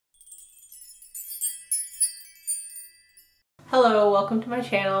Hello, welcome to my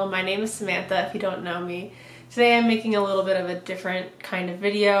channel. My name is Samantha if you don't know me. Today I'm making a little bit of a different kind of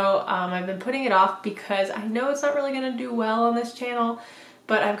video. I've been putting it off because I know it's not really going to do well on this channel,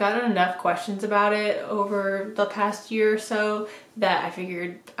 but I've gotten enough questions about it over the past year or so that I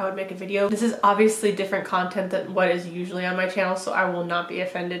figured I would make a video. This is obviously different content than what is usually on my channel, so I will not be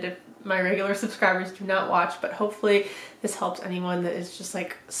offended if my regular subscribers do not watch, but hopefully this helps anyone that is just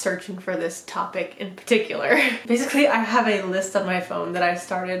like searching for this topic in particular. Basically, I have a list on my phone that I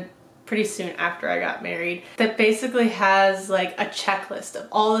started pretty soon after I got married that basically has like a checklist of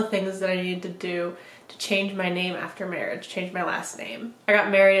all the things that I needed to do to change my name after marriage, change my last name. I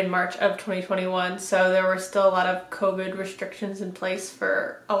got married in March of 2021, so there were still a lot of COVID restrictions in place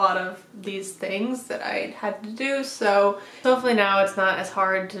for a lot of these things that I had to do, so hopefully now it's not as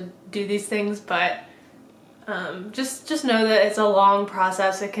hard to do these things, but just know that it's a long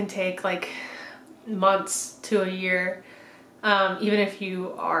process. It can take like months to a year, even if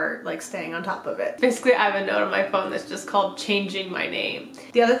you are like staying on top of it. Basically, I have a note on my phone that's just called changing my name.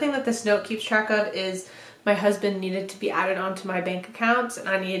 The other thing that this note keeps track of is my husband needed to be added onto my bank accounts and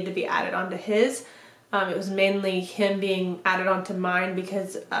I needed to be added onto his. It was mainly him being added onto mine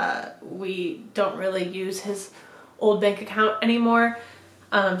because we don't really use his old bank account anymore.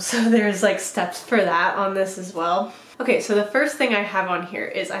 So there's like steps for that on this as well. Okay, so the first thing I have on here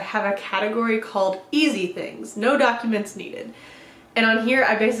is I have a category called easy things, no documents needed. And on here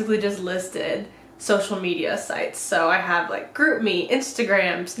I basically just listed social media sites. So I have like GroupMe,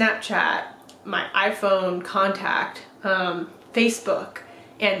 Instagram, Snapchat, my iPhone contact, Facebook,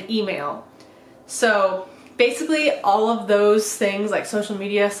 and email. So basically all of those things like social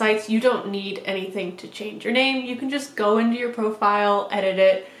media sites, you don't need anything to change your name. You can just go into your profile, edit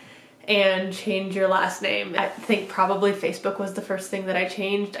it, and change your last name. I think probably Facebook was the first thing that I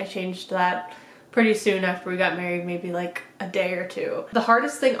changed. I changed that pretty soon after we got married, maybe like a day or two. The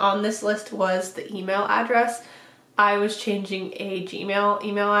hardest thing on this list was the email address. I was changing a Gmail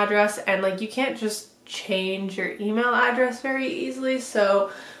email address, and like you can't just change your email address very easily,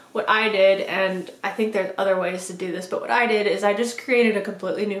 so what I did, and I think there's other ways to do this, but what I did is I just created a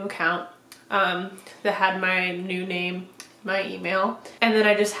completely new account that had my new name, my email, and then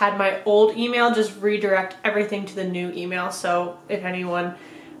I just had my old email just redirect everything to the new email. So if anyone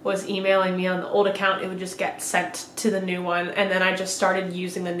was emailing me on the old account, it would just get sent to the new one, and then I just started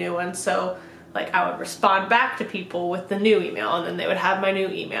using the new one. So like I would respond back to people with the new email, and then they would have my new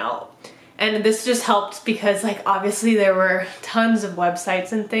email. And this just helped because like obviously there were tons of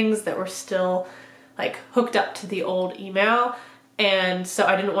websites and things that were still like hooked up to the old email, and so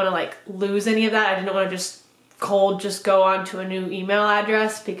I didn't want to like lose any of that. I didn't want to just go onto a new email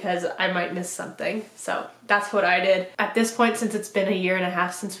address because I might miss something. So that's what I did. At this point, since it's been a year and a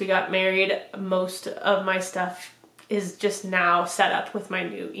half since we got married, most of my stuff is just now set up with my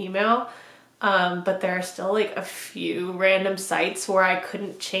new email. But there are still like a few random sites where I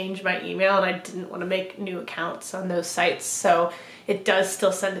couldn't change my email and I didn't want to make new accounts on those sites. So it does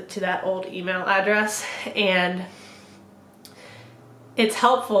still send it to that old email address, and it's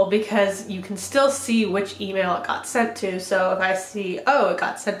helpful because you can still see which email it got sent to. So if I see, oh, it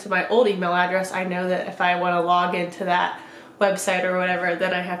got sent to my old email address, I know that if I want to log into that website or whatever,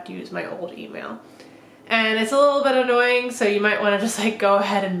 then I have to use my old email. And it's a little bit annoying, so you might want to just like go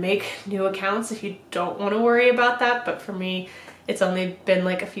ahead and make new accounts if you don't want to worry about that. But for me, it's only been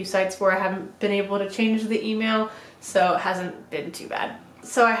like a few sites where I haven't been able to change the email, so it hasn't been too bad.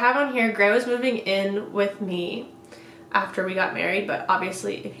 So I have on here, Gray was moving in with me after we got married, but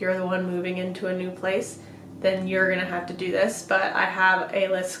obviously if you're the one moving into a new place, then you're gonna have to do this. But I have a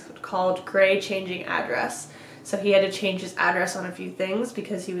list called Gray changing address. So he had to change his address on a few things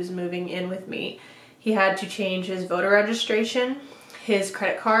because he was moving in with me. He had to change his voter registration, his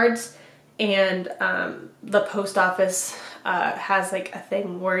credit cards, and the post office has like a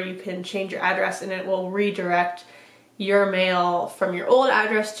thing where you can change your address and it will redirect your mail from your old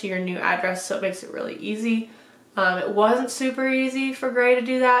address to your new address, so it makes it really easy. It wasn't super easy for Gray to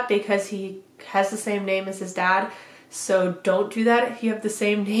do that because he has the same name as his dad, so don't do that if you have the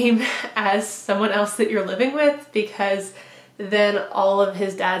same name as someone else that you're living with, because then all of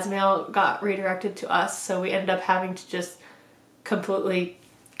his dad's mail got redirected to us, so we ended up having to just completely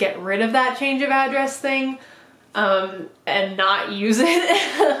get rid of that change of address thing and not use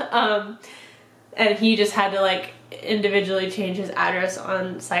it. And he just had to like individually change his address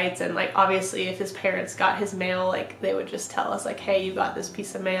on sites, and like obviously if his parents got his mail, like they would just tell us like, hey, you got this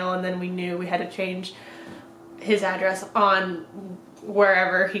piece of mail, and then we knew we had to change his address on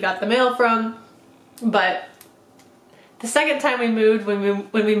wherever he got the mail from. But The second time we moved,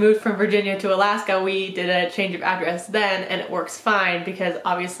 when we moved from Virginia to Alaska, we did a change of address then, and it works fine because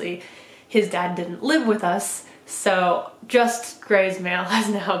obviously his dad didn't live with us, so just Gray's mail has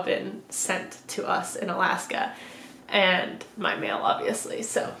now been sent to us in Alaska, and my mail obviously,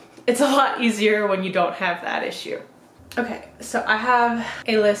 so it's a lot easier when you don't have that issue. Okay, so I have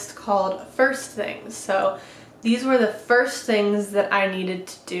a list called First Things. So these were the first things that I needed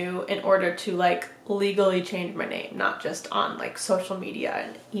to do in order to like legally change my name, not just on like social media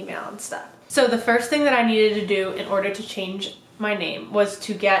and email and stuff. So the first thing that I needed to do in order to change my name was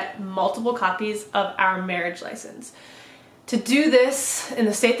to get multiple copies of our marriage license. To do this in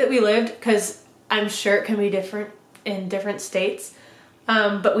the state that we lived, because I'm sure it can be different in different states,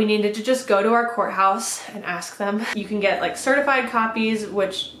 but we needed to just go to our courthouse and ask them. You can get like certified copies,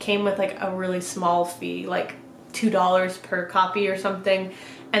 which came with like a really small fee, like $2 per copy or something.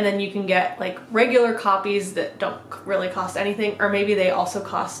 And then you can get like regular copies that don't really cost anything, or maybe they also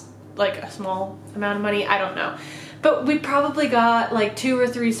cost like a small amount of money, I don't know. But we probably got like 2 or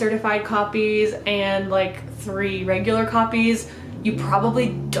 3 certified copies and like 3 regular copies. You probably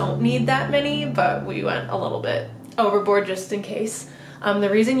don't need that many, but we went a little bit overboard just in case. The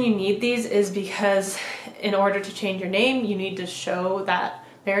reason you need these is because in order to change your name, you need to show that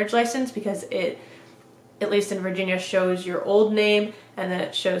marriage license, because it, at least in Virginia, shows your old name and then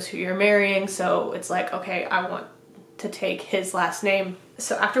it shows who you're marrying. So it's like, okay, I want to take his last name.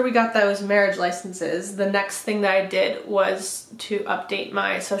 So after we got those marriage licenses, the next thing that I did was to update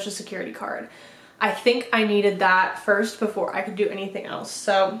my social security card. I think I needed that first before I could do anything else.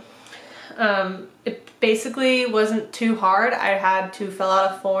 So it basically wasn't too hard. I had to fill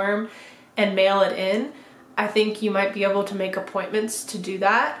out a form and mail it in. I think you might be able to make appointments to do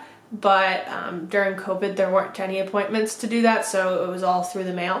that, but during COVID there weren't any appointments to do that, so it was all through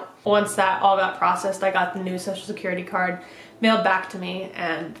the mail. Once that all got processed, I got the new social security card mailed back to me,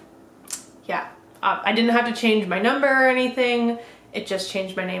 and yeah, I didn't have to change my number or anything. It just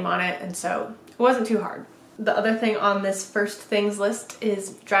changed my name on it, and so it wasn't too hard. The other thing on this first things list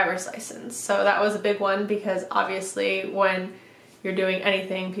is driver's license. So that was a big one because obviously when you're doing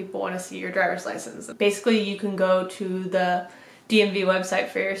anything, people want to see your driver's license. Basically, you can go to the DMV website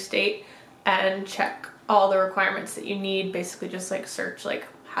for your state and check all the requirements that you need. Basically just like search like,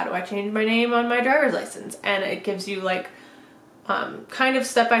 how do I change my name on my driver's license? And it gives you like kind of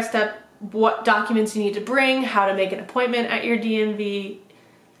step-by-step what documents you need to bring, how to make an appointment at your DMV,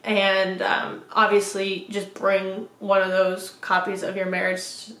 and obviously just bring one of those copies of your marriage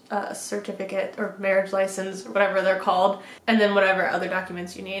certificate or marriage license, whatever they're called, and then whatever other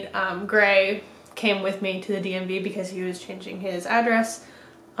documents you need. Gray came with me to the DMV because he was changing his address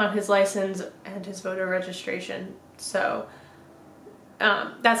on his license and his voter registration. So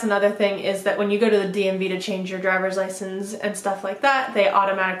that's another thing, is that when you go to the DMV to change your driver's license and stuff like that, they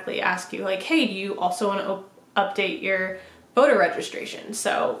automatically ask you like, hey, do you also want to update your voter registration?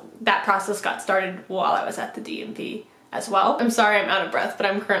 So that process got started while I was at the DMV as well. I'm sorry I'm out of breath, but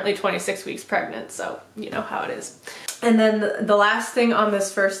I'm currently 26 weeks pregnant, so you know how it is. And then the last thing on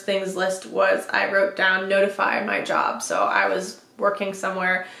this first things list was I wrote down notify my job. So I was working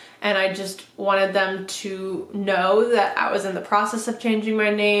somewhere and I just wanted them to know that I was in the process of changing my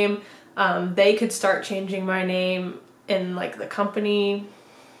name. They could start changing my name in like the company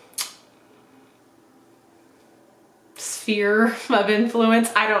sphere of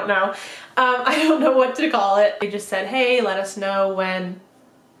influence. I don't know. I don't know what to call it. They just said, hey, let us know when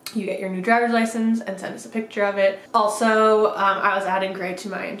you get your new driver's license and send us a picture of it. Also, I was adding Gray to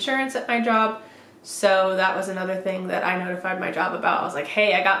my insurance at my job. So that was another thing that I notified my job about. I was like,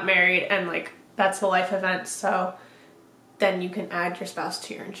 hey, I got married, and like that's a life event. So then you can add your spouse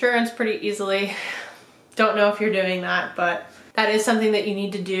to your insurance pretty easily. Don't know if you're doing that, but that is something that you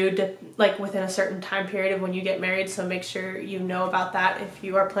need to do to, like, within a certain time period of when you get married, so make sure you know about that if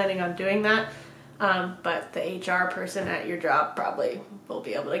you are planning on doing that. But the HR person at your job probably will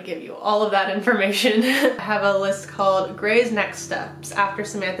be able to give you all of that information. I have a list called Gray's Next Steps after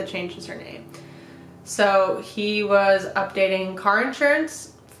Samantha changes her name. So he was updating car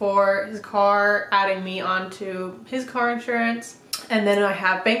insurance for his car, adding me onto his car insurance, and then I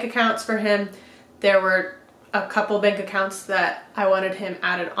have bank accounts for him. There were a couple bank accounts that I wanted him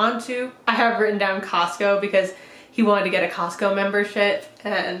added onto. I have written down Costco because he wanted to get a Costco membership,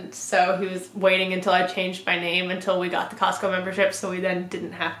 and so he was waiting until I changed my name until we got the Costco membership, so we then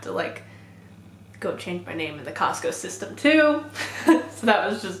didn't have to like go change my name in the Costco system too. So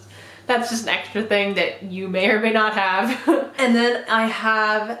that's just an extra thing that you may or may not have. And then I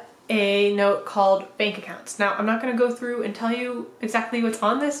have a note called bank accounts. Now I'm not gonna go through and tell you exactly what's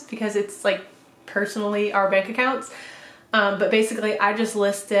on this because it's like personally our bank accounts, But basically I just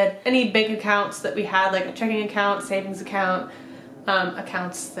listed any bank accounts that we had, like a checking account, savings account,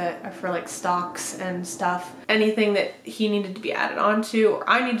 accounts that are for like stocks and stuff, anything that he needed to be added onto or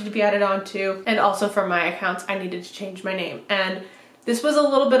I needed to be added onto, and also for my accounts I needed to change my name. And this was a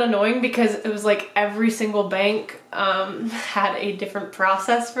little bit annoying because it was like every single bank had a different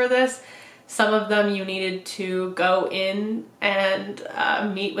process for this. Some of them you needed to go in and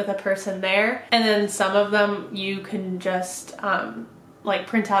meet with a person there, and then some of them you can just like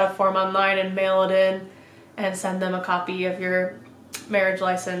print out a form online and mail it in and send them a copy of your marriage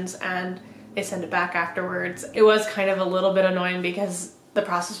license and they send it back afterwards. It was kind of a little bit annoying because the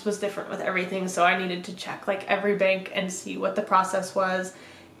process was different with everything, so I needed to check like every bank and see what the process was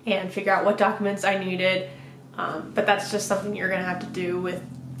and figure out what documents I needed. But that's just something you're gonna have to do with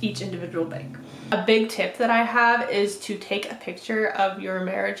each individual bank. A big tip that I have is to take a picture of your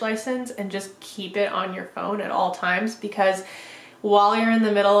marriage license and just keep it on your phone at all times, because while you're in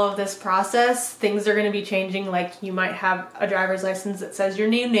the middle of this process, things are going to be changing. Like you might have a driver's license that says your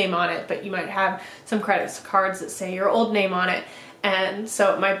new name on it, but you might have some credit cards that say your old name on it. And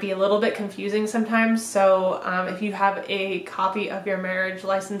so it might be a little bit confusing sometimes. So if you have a copy of your marriage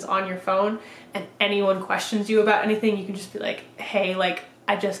license on your phone and anyone questions you about anything, you can just be like, hey, like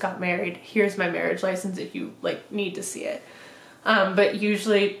I just got married. Here's my marriage license if you like need to see it. But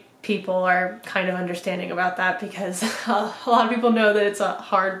usually people are kind of understanding about that because a lot of people know that it's a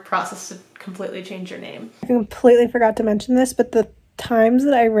hard process to completely change your name. I completely forgot to mention this, but the times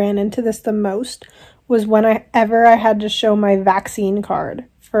that I ran into this the most was when I had to show my vaccine card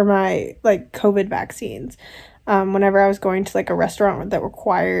for my like COVID vaccines. Whenever I was going to like a restaurant that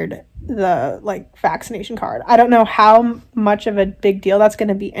required the like vaccination card. I don't know how much of a big deal that's going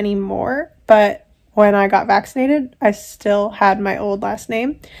to be anymore, but when I got vaccinated, I still had my old last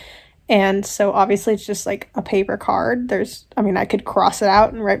name. And so obviously it's just like a paper card. I could cross it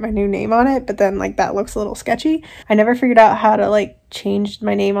out and write my new name on it, but then like that looks a little sketchy. I never figured out how to like change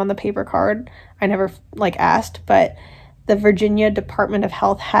my name on the paper card. I never like asked, but the Virginia Department of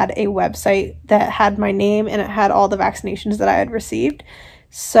Health had a website that had my name and it had all the vaccinations that I had received.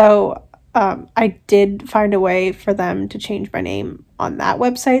 So I did find a way for them to change my name on that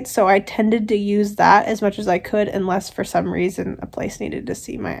website. So I tended to use that as much as I could, unless for some reason a place needed to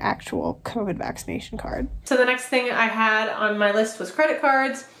see my actual COVID vaccination card. So the next thing I had on my list was credit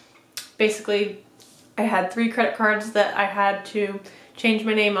cards. Basically, I had 3 credit cards that I had to change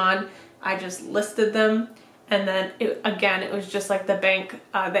my name on. I just listed them. And then it was just like the bank,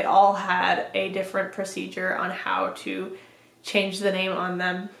 they all had a different procedure on how to change the name on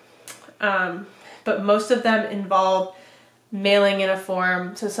them. But most of them involved mailing in a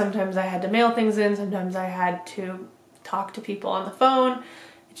form. So sometimes I had to mail things in, sometimes I had to talk to people on the phone.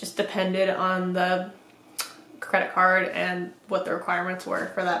 It just depended on the credit card and what the requirements were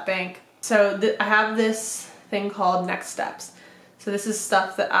for that bank. So I have this thing called Next Steps. So this is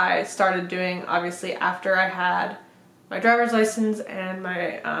stuff that I started doing obviously after I had my driver's license and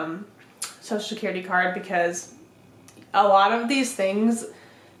my social security card, because a lot of these things,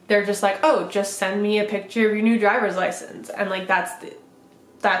 they're just like, oh, just send me a picture of your new driver's license. And like,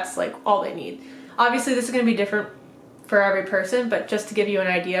 that's like all they need. Obviously this is going to be different for every person, but just to give you an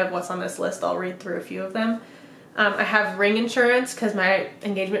idea of what's on this list, I'll read through a few of them. I have ring insurance because my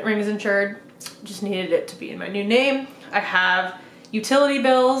engagement ring is insured. Just needed it to be in my new name. I have utility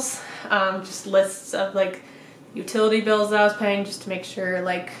bills, just lists of like utility bills that I was paying just to make sure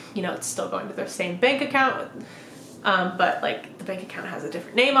like, you know, it's still going to their same bank account. But like the bank account has a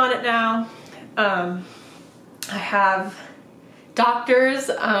different name on it now. I have doctors.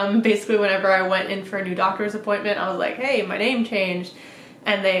 Basically whenever I went in for a new doctor's appointment, I was like, hey, my name changed.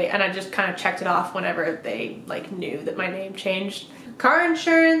 And I just kind of checked it off whenever they like knew that my name changed. Car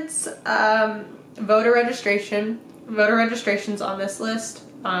insurance, voter registration. Voter registration's on this list.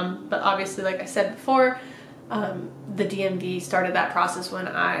 But obviously, like I said before, the DMV started that process when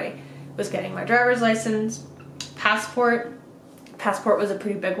I was getting my driver's license. Passport was a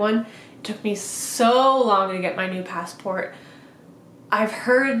pretty big one. It took me so long to get my new passport. I've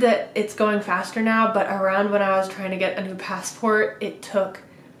heard that it's going faster now, but around when I was trying to get a new passport, it took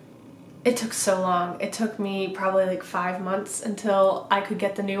so long. It took me probably like 5 months until I could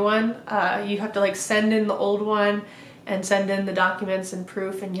get the new one. You have to like send in the old one and send in the documents and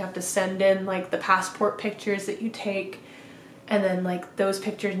proof, and you have to send in like the passport pictures that you take, and then like those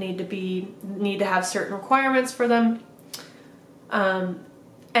pictures need to have certain requirements for them. And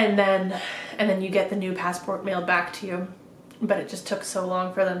then you get the new passport mailed back to you. But it just took so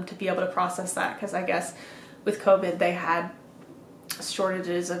long for them to be able to process that, because I guess with COVID they had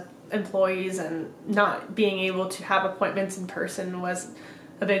shortages of employees, and not being able to have appointments in person was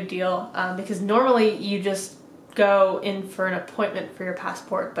a big deal, because normally you just go in for an appointment for your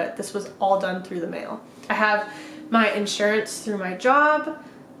passport, but this was all done through the mail. I have my insurance through my job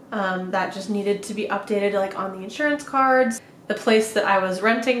that just needed to be updated like on the insurance cards. The place that I was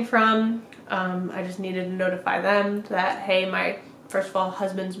renting from, I just needed to notify them that, hey, my, first of all,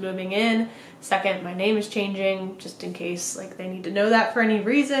 husband's moving in. Second, my name is changing, just in case like they need to know that for any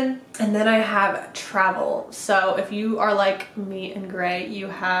reason. And then I have travel. So if you are like me and Gray, you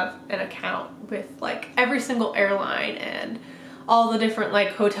have an account with like every single airline and all the different like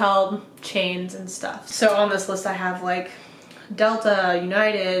hotel chains and stuff. So on this list I have like Delta,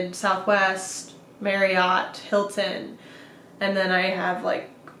 United, Southwest, Marriott, Hilton, and then I have like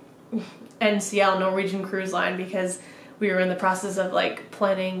NCL, Norwegian Cruise Line, because we were in the process of like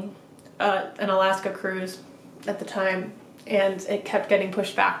planning an Alaska cruise at the time, and it kept getting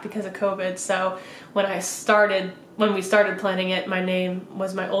pushed back because of COVID. So when we started planning it, my name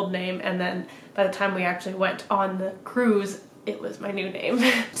was my old name, and then by the time we actually went on the cruise, it was my new name.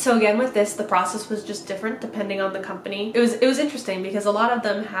 So again, with this, the process was just different depending on the company. It was interesting because a lot of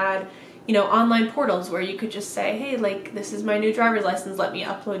them had, you know, online portals where you could just say, hey, like, this is my new driver's license, let me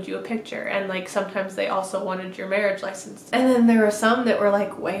upload you a picture. And like sometimes they also wanted your marriage license. And then there were some that were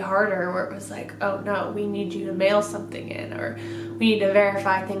like way harder, where it was like, oh no, we need you to mail something in, or we need to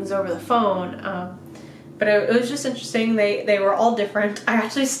verify things over the phone. But it was just interesting. They were all different. I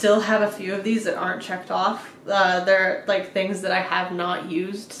actually still have a few of these that aren't checked off. They're like things that I have not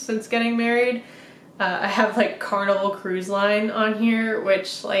used since getting married. I have like Carnival Cruise Line on here,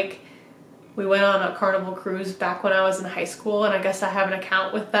 which like, we went on a Carnival cruise back when I was in high school, and I guess I have an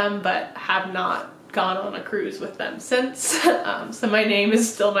account with them, but have not gone on a cruise with them since. So my name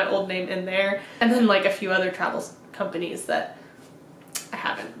is still my old name in there. And then like a few other travel companies that I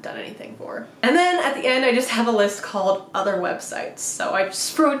haven't done anything for. And then at the end, I just have a list called other websites. So I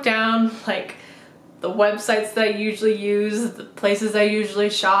just wrote down like the websites that I usually use, the places I usually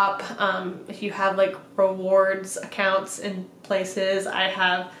shop. If you have like rewards accounts in places, I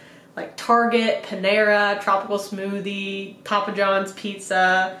have like Target, Panera, Tropical Smoothie, Papa John's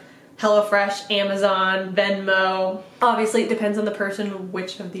Pizza, HelloFresh, Amazon, Venmo. Obviously it depends on the person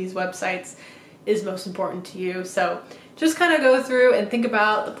which of these websites is most important to you. So just kind of go through and think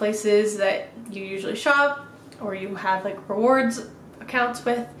about the places that you usually shop or you have like rewards accounts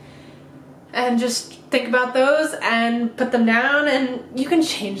with, and just think about those and put them down, and you can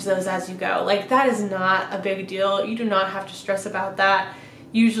change those as you go. Like, that is not a big deal. You do not have to stress about that.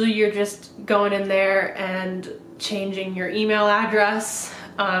 Usually you're just going in there and changing your email address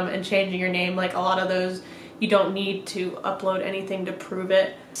and changing your name. Like, a lot of those, you don't need to upload anything to prove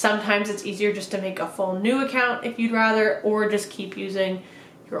it. Sometimes it's easier just to make a full new account if you'd rather, or just keep using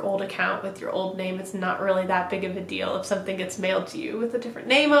your old account with your old name. It's not really that big of a deal if something gets mailed to you with a different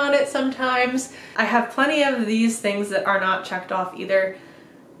name on it sometimes. I have plenty of these things that are not checked off either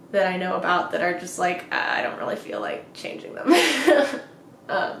that I know about that are just like, I don't really feel like changing them.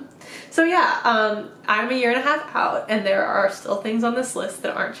 So yeah, I'm a year and a half out, and there are still things on this list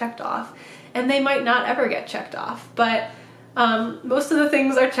that aren't checked off, and they might not ever get checked off, but most of the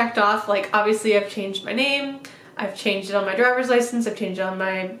things are checked off. Like, obviously I've changed my name, I've changed it on my driver's license, I've changed it on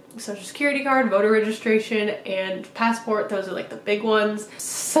my social security card, voter registration, and passport. Those are like the big ones.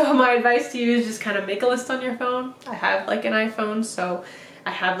 So my advice to you is just kind of make a list on your phone. I have like an iPhone, so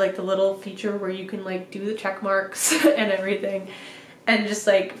I have like the little feature where you can like do the check marks and everything, and just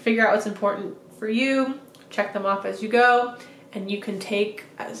like figure out what's important for you, check them off as you go, and you can take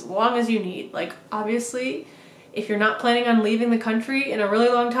as long as you need. Like, obviously, if you're not planning on leaving the country in a really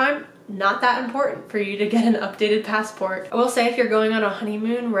long time, not that important for you to get an updated passport. I will say, if you're going on a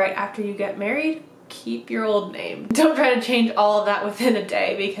honeymoon right after you get married, keep your old name. Don't try to change all of that within a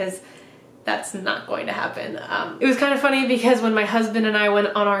day, because that's not going to happen. It was kind of funny because when my husband and I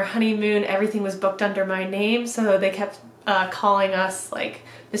went on our honeymoon, everything was booked under my name, so they kept calling us like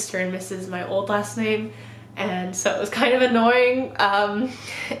Mr. and Mrs., my old last name, and so it was kind of annoying.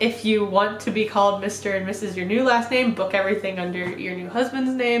 If you want to be called Mr. and Mrs., your new last name, book everything under your new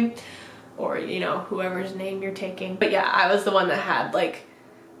husband's name, or, you know, whoever's name you're taking. But yeah, I was the one that had like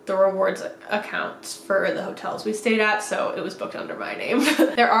the rewards accounts for the hotels we stayed at, so it was booked under my name.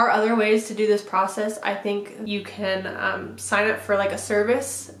 There are other ways to do this process. I think you can sign up for like a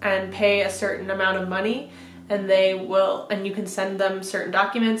service and pay a certain amount of money, and you can send them certain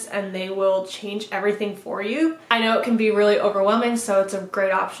documents and they will change everything for you. I know it can be really overwhelming, so it's a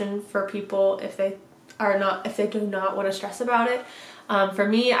great option for people if they do not want to stress about it. For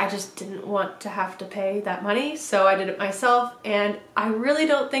me, I just didn't want to have to pay that money, so I did it myself, and I really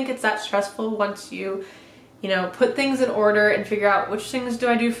don't think it's that stressful once you know, put things in order and figure out which things do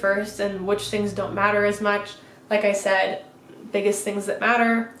I do first and which things don't matter as much. Like I said, biggest things that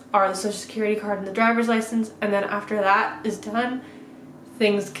matter are the social security card and the driver's license, and then after that is done,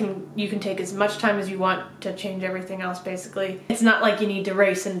 you can take as much time as you want to change everything else, basically. It's not like you need to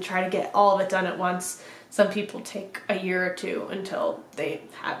race and try to get all of it done at once. Some people take a year or two until they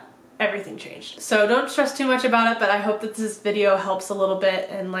have everything changed. So don't stress too much about it, but I hope that this video helps a little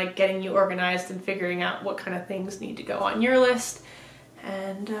bit in like getting you organized and figuring out what kind of things need to go on your list.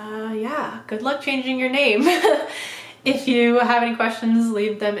 And yeah, good luck changing your name. If you have any questions,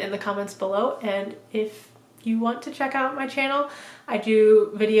 leave them in the comments below, and if you want to check out my channel, I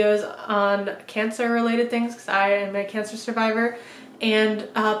do videos on cancer related things because I am a cancer survivor, and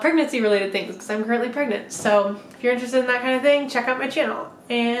pregnancy related things because I'm currently pregnant. So if you're interested in that kind of thing, check out my channel.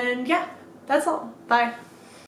 And yeah, that's all. Bye.